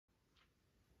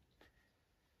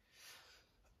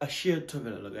a shared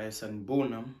table, guys, and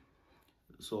bonum.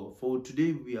 So for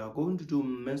today we are going to do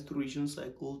menstruation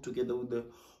cycle together with the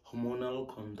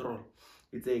hormonal control.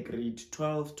 It's a grade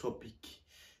 12 topic,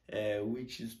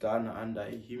 which is done under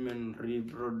human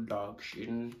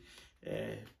reproduction.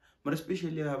 But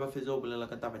especially I have a phase of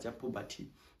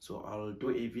puberty, so I'll do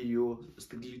a video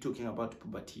strictly talking about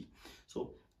puberty.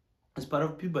 So as part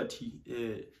of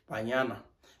puberty, banyana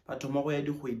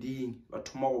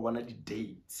tomorrow one the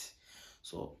dates.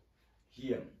 So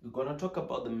here we're gonna talk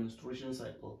about the menstruation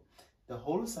cycle. The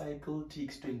whole cycle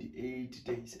takes 28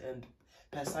 days, and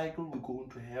per cycle we're going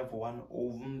to have one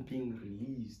ovum being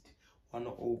released.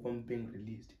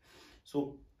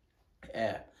 So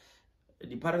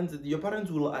your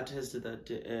parents will attest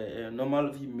that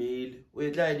normal female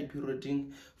will be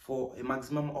perioding for a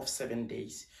maximum of 7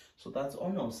 days. So that's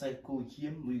on our cycle.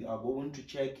 Here we are going to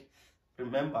check.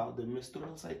 Remember, the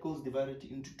menstrual cycle is divided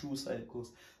into 2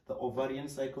 cycles, the ovarian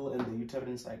cycle and the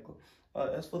uterine cycle.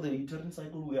 As for the uterine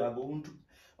cycle, we are going to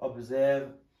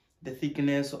observe the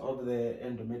thickness of the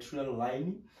endometrial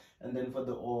lining, and then for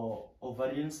the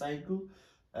ovarian cycle,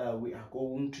 we are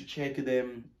going to check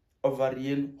the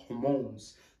ovarian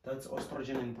hormones, that's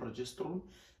estrogen and progesterone,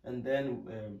 and then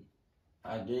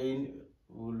again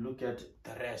we'll look at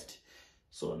the rest.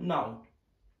 So now,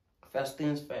 first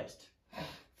things first,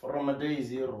 from day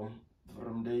zero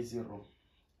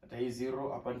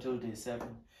up until day 7,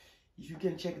 if you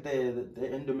can check the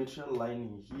endometrial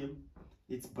lining here,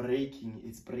 it's breaking.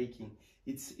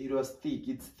 It was thick,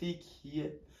 it's thick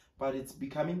here, but it's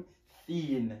becoming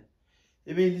thin.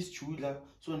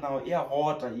 So now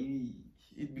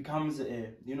it becomes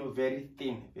very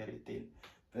thin.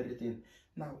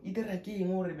 Now either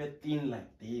again or a bit thin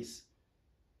like this.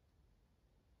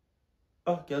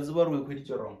 Okay, that's what we're quite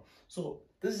wrong. So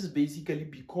this is basically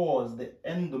because the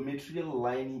endometrial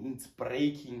lining is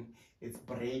breaking. It's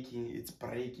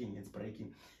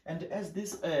breaking. And as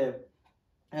this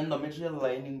endometrial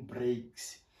lining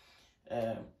breaks,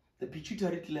 the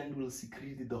pituitary gland will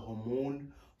secrete the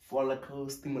hormone, follicle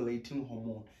stimulating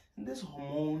hormone, and this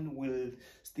hormone will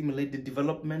stimulate the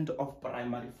development of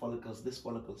primary follicles. These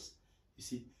follicles, you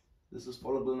see, this is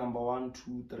follicle number 1,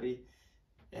 2, 3,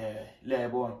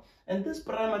 and these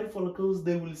primary follicles,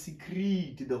 they will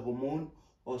secrete the hormone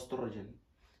estrogen.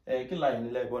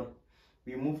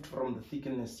 We moved from the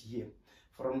thickness here.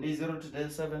 From day 0 to day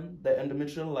 7, the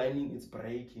endometrial lining is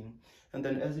breaking, and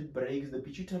then as it breaks, the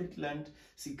pituitary gland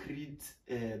secretes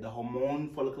the hormone,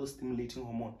 follicle stimulating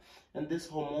hormone, and this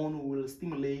hormone will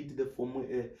stimulate the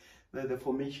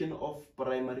formation of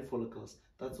primary follicles.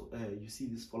 That's you see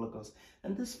these follicles,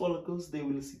 and these follicles, they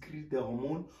will secrete the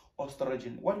hormone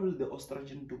estrogen. What will the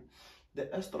estrogen do? The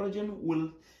estrogen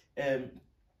will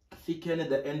thicken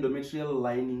the endometrial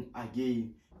lining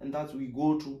again, and that's we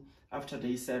go to after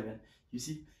day 7. You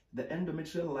see, the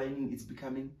endometrial lining is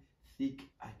becoming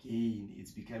thick again.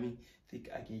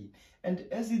 And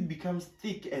as it becomes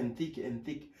thick and thick,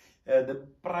 the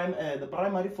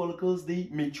primary follicles, they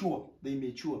mature,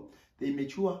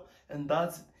 and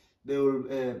that's they will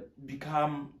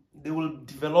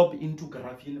develop into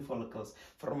Graafian follicles.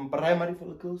 From primary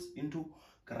follicles into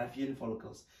Graafian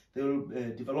follicles, they will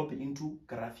develop into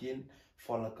Graafian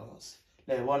follicles.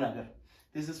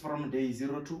 This is from day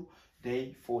 0 to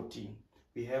day 14.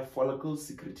 We have follicles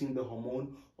secreting the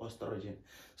hormone estrogen.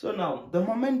 So now, the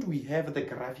moment we have the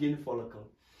Graafian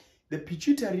follicle, the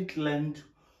pituitary gland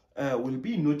will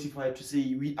be notified to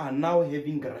say we are now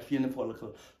having Graafian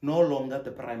follicle, no longer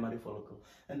the primary follicle.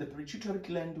 And the pituitary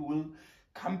gland will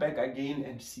come back again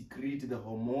and secrete the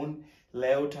hormone,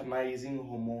 luteinizing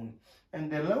hormone. And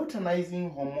the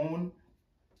luteinizing hormone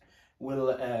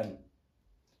will,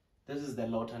 this is the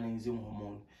luteinizing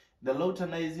hormone. The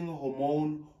luteinizing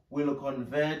hormone will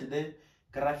convert the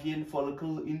Graafian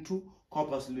follicle into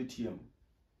corpus luteum.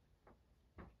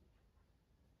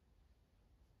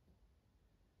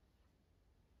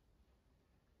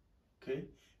 Okay,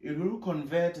 it will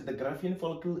convert the Graafian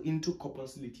follicle into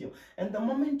corpus luteum. And the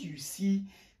moment you see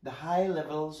the high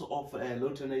levels of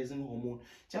luteinizing hormone,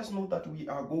 just know that we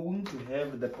are going to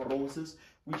have the process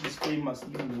which is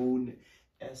famously known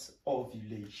as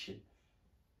ovulation.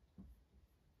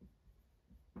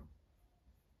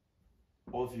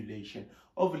 Ovulation,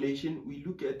 we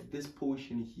look at this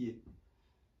portion here.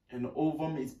 An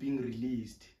ovum is being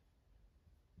released.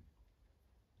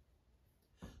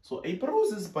 So a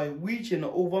process by which an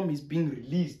ovum is being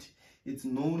released, it's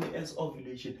known as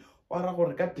ovulation.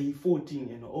 Or day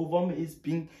 14, an ovum is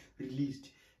being released.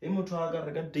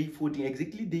 Day 14,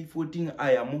 exactly day 14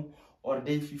 or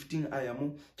day 15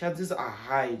 chances are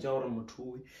high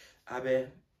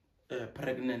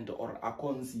pregnant or are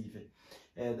conceive.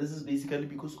 This is basically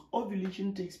because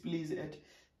ovulation takes place at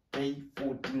day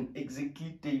 14,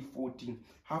 exactly day 14,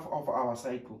 half of our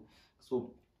cycle.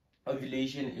 So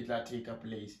ovulation it will take a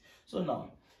place. So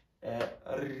now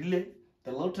really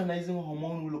the luteinizing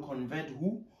hormone will convert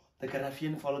the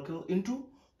Graafian follicle into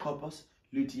corpus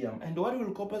luteum. And what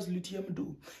will corpus luteum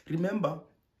do? Remember,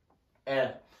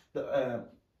 the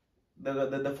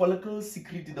follicles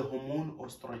secrete the hormone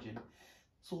estrogen.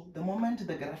 So the moment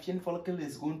the Graafian follicle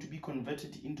is going to be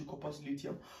converted into corpus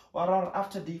luteum, or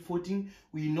after day 14,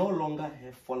 we no longer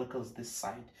have follicles this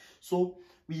side. So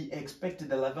we expect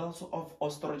the levels of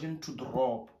estrogen to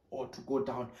drop or to go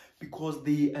down because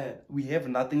we have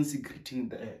nothing secreting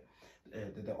the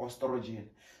estrogen.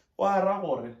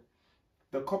 Or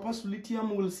the corpus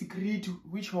luteum will secrete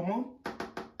which hormone?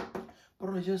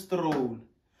 Progesterone.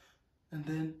 And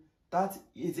then that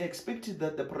is expected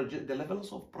that the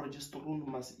levels of progesterone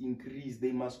must increase.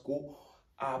 They must go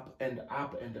up and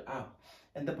up and up.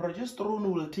 And the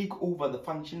progesterone will take over the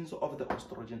functions of the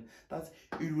estrogen. That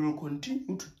it will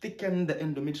continue to thicken the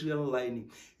endometrial lining.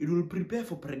 It will prepare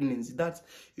for pregnancy. That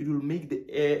it will make the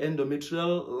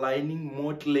endometrial lining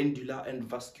more glandular and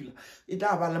vascular. It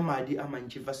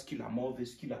vascular, more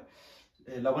vascular.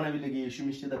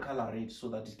 The color red so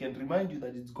that it can remind you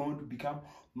that it's going to become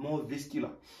more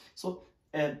vascular. So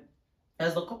as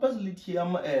the corpus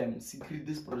luteum secrete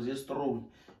this progesterone,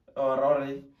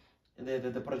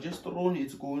 the progesterone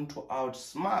is going to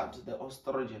outsmart the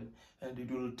estrogen and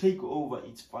it will take over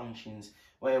its functions.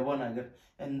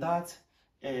 And that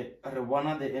the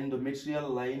endometrial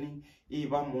lining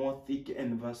even more thick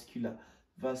and vascular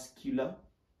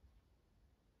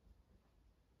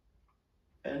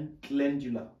and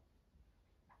glandular.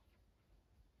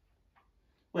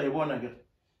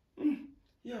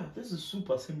 Yeah, this is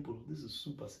super simple.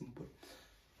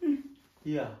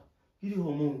 Yeah,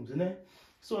 hormones, né?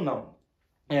 So now,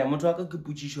 what are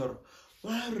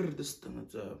this thing?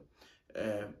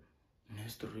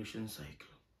 Menstruation cycle.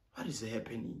 What is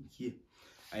happening here?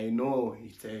 I know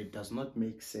it does not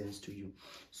make sense to you.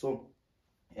 So,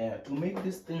 to make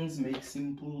these things make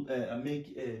sense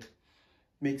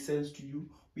to you,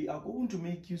 we are going to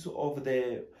make use of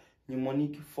the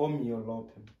mnemonic FOMEO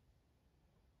LOPIM.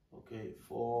 Okay,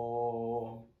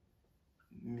 FOMEO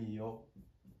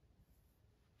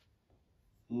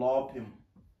LOPIM.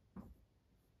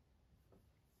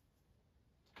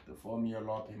 The FOMEO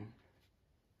LOPIM.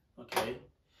 Okay,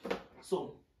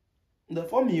 so the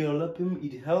FOMEO LOPIM,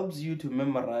 it helps you to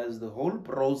memorize the whole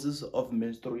process of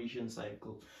menstruation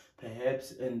cycle,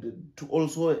 perhaps, and to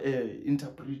also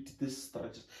interpret this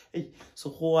structure. Hey,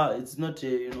 so it's not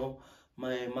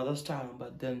my mother's tongue,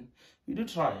 but then we do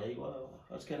try.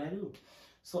 What can I do?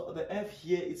 So the F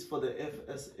here is for the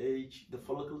FSH, the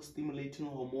follicle stimulating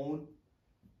hormone.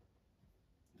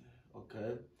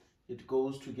 Okay, it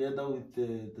goes together with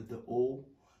the O,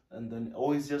 and then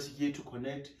O is just here to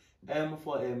connect. M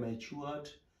for a matured,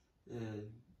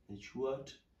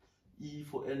 E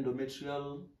for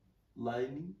endometrial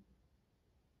lining,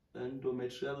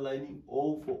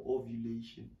 O for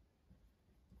ovulation.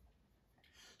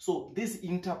 So this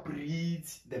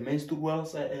interprets the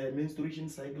menstruation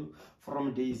cycle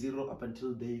from day 0 up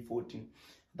until day 14.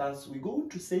 Thus, we're going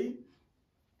to say,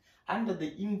 under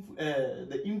the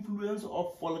influence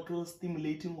of follicle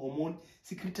stimulating hormone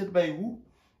secreted by who?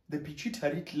 The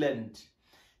pituitary gland.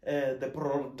 The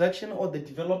production or the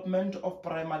development of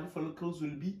primary follicles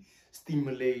will be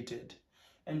stimulated.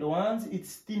 And once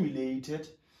it's stimulated,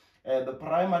 the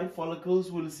primary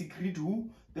follicles will secrete who?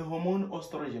 The hormone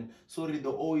estrogen. Sorry, the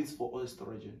O is for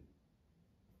estrogen.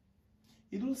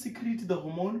 It will secrete the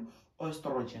hormone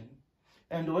estrogen.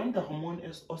 And when the hormone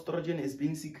estrogen is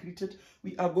being secreted,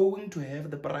 we are going to have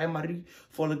the primary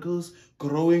follicles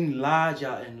growing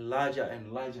larger and larger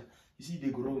and larger. You see,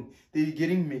 they're growing. They're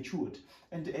getting matured.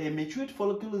 And a matured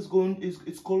follicle is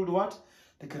called what?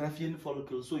 The Graafian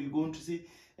follicle. So you're going to say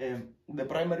the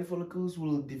primary follicles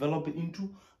will develop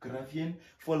into Graafian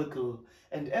follicle.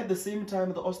 And at the same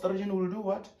time, the estrogen will do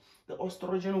what? The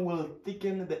estrogen will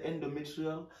thicken the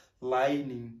endometrial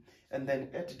lining. And then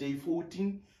at day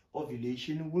 14,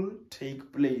 ovulation will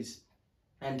take place.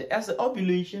 And as the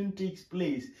ovulation takes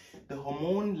place, the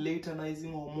hormone,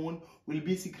 luteinizing hormone, will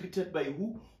be secreted by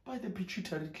who? By the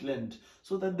pituitary gland.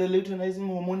 So that the luteinizing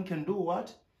hormone can do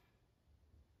what?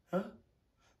 The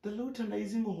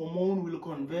luteinizing hormone will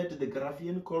convert the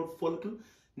Graafian follicle,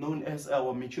 known as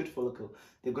our matured follicle,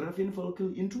 the Graafian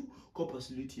follicle, into corpus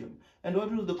luteum. And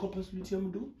what will the corpus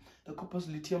luteum do? The corpus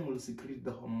luteum will secrete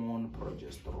the hormone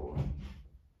progesterone.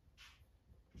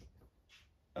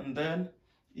 And then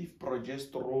if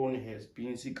progesterone has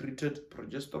been secreted,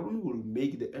 progesterone will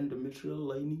make the endometrial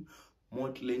lining more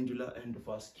glandular and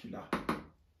vascular.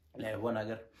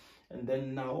 And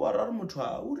then now what are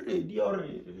already or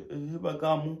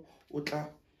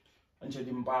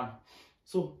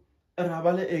so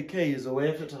a case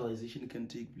where fertilization can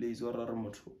take place or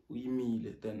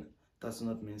then that's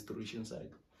not menstruation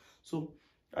cycle. So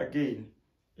again,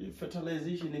 if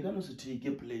fertilization is going to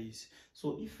take place,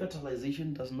 so if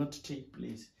fertilization does not take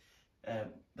place,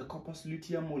 the corpus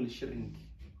luteum will shrink.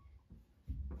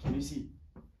 Can you see?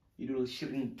 It will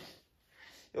shrink.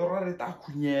 After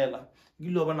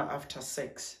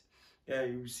sex,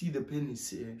 you see the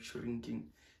penis shrinking.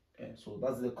 So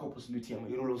that's the corpus luteum.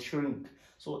 It will shrink.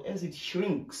 So as it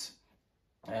shrinks,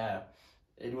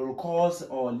 it will cause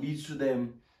or lead to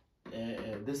them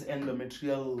this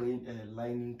endometrial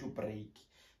lining to break.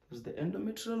 Because the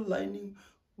endometrial lining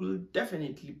will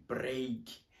definitely break.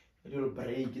 It will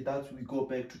break. That we go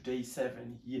back to day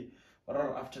 7 here.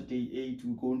 Or after day 8,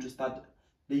 we're going to start.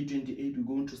 Day 28, we're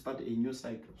going to start a new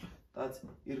cycle. That's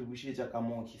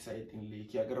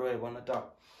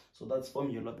so that's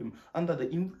FOMEO LOPIM. Under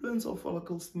the influence of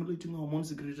follicle stimulating hormones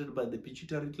secreted by the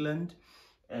pituitary gland,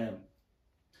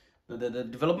 the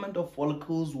development of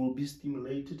follicles will be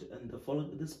stimulated, and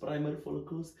these primary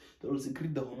follicles, they will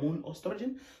secrete the hormone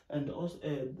estrogen, and also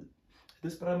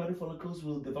these primary follicles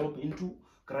will develop into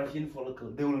Graafian follicle.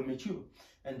 They will mature,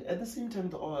 and at the same time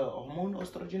the hormone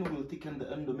estrogen will thicken the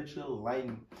endometrial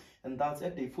lining, and that's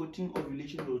at day 14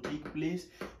 ovulation will take place.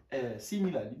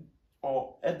 Similarly,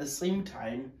 or at the same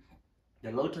time, the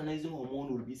luteinizing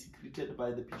hormone will be secreted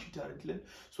by the pituitary gland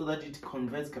so that it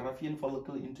converts Graafian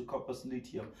follicle into corpus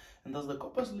luteum, and thus the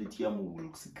corpus luteum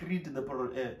will secrete the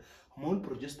hormone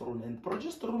progesterone, and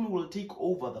progesterone will take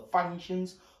over the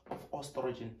functions of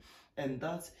estrogen, and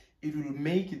thus it will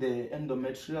make the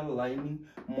endometrial lining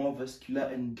more vascular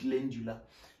and glandular.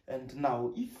 And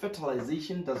now, if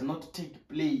fertilization does not take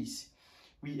place,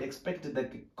 we expect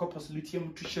the corpus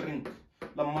luteum to shrink.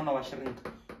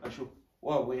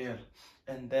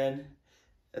 And then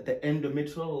the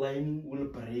endometrial lining will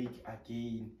break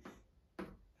again.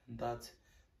 And that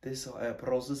this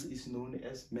process is known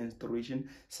as menstruation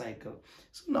cycle.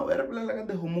 So now,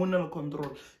 the hormonal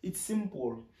control, it's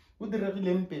simple. With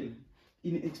the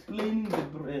in explaining the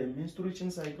menstruation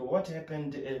cycle, what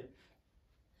happened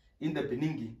in the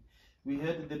beginning, we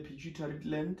had the pituitary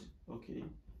gland, okay,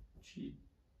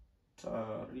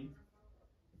 pituitary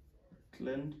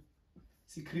gland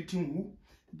secreting who?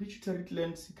 The pituitary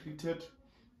gland secreted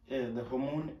the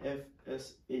hormone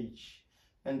FSH,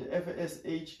 and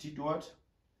FSH did what?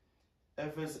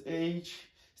 FSH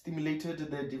stimulated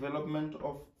the development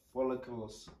of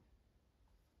follicles.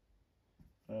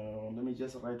 Let me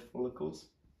just write follicles.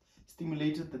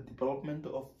 Stimulated the development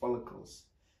of follicles,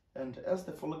 and as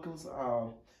the follicles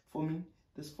are forming,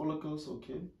 these follicles,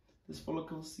 okay, these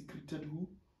follicles secreted who?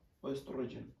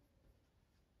 Estrogen.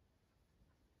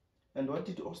 And what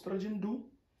did estrogen do?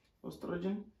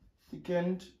 Estrogen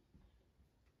thickened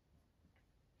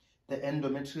the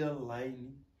endometrial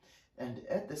lining, and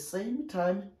at the same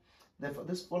time,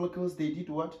 these follicles, they did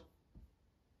what?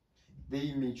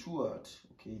 They matured.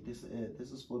 Okay, this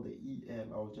is for the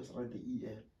EL. I'll just write the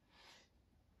EL.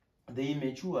 They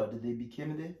matured. They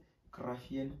became the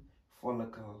Graafian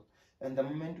follicle. And the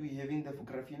moment we're having the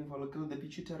Graafian follicle, the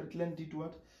pituitary gland did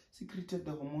what? Secreted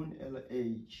the hormone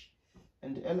LH.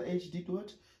 And LH did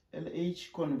what?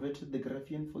 LH converted the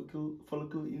Graafian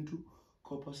follicle into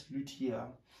corpus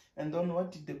luteum. And then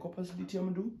what did the corpus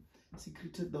luteum do?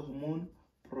 Secreted the hormone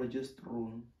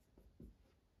progesterone.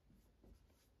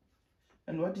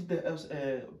 And what did the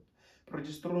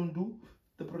progesterone do?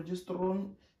 The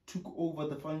progesterone took over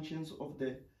the functions of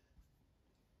the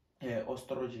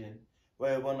estrogen.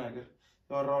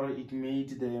 Or it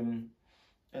made the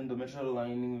endometrial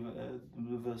lining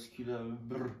vascular.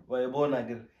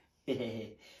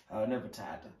 I'll never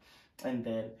tired. And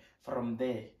then from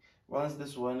there, once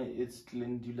this one is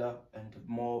glandular and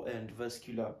more and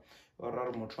vascular,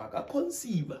 or more track, I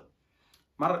conceive.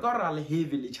 Margaral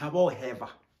heavily, chabo heaver.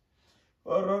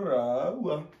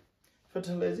 Or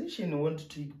fertilization won't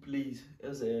take place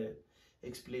as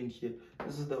explained here.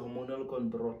 This is the hormonal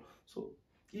control. So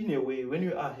in a way, when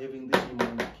you are having this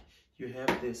mnemonic, you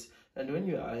have this, and when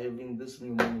you are having this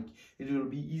mnemonic, it will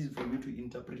be easy for you to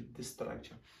interpret this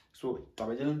structure. So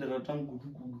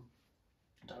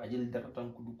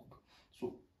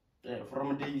so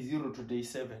from day 0 to day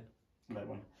 7,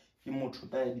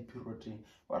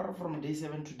 from day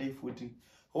 7 to day 14,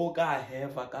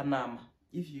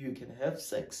 if you can have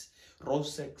sex, raw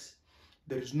sex,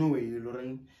 there is no way,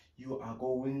 Lauren, you are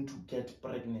going to get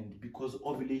pregnant because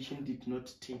ovulation did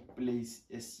not take place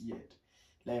as yet.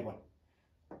 Like one.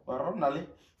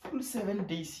 Full 7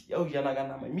 days.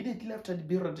 Immediately after the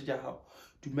period,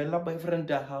 to my boyfriend,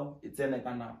 it's an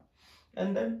ekanam.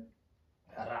 And then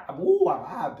Rabu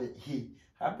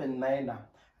happened 9.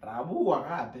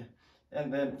 Rabu.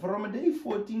 And then from day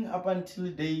 14 up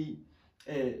until day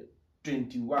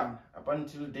 21, we're going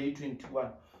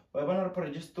to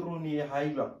progesterone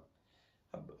high,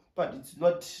 but it's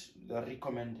not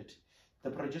recommended. The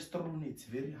progesterone is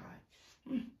very high.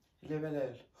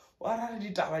 Level. What are the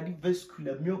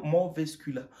vascular, more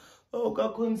vascular? Oh,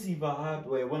 can conceive a hard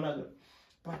way.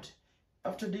 But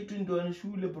after day 21, she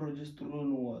will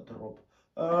progesterone will drop.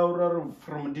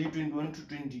 From day 21 to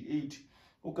 28,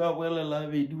 okay, well,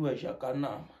 I do a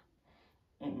shakanam.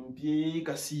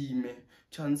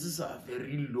 Chances are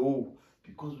very low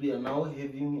because we are now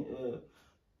having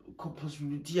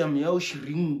possibility of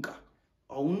shrinka.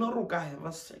 I will not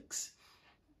have sex.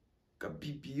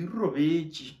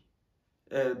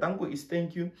 DANKO is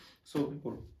thank you. So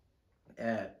people,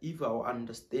 if I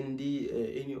understand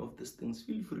any of these things,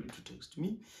 feel free to text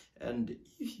me. And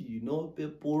if you know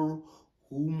people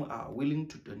whom are willing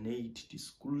to donate the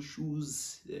school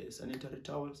shoes, sanitary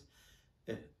towels,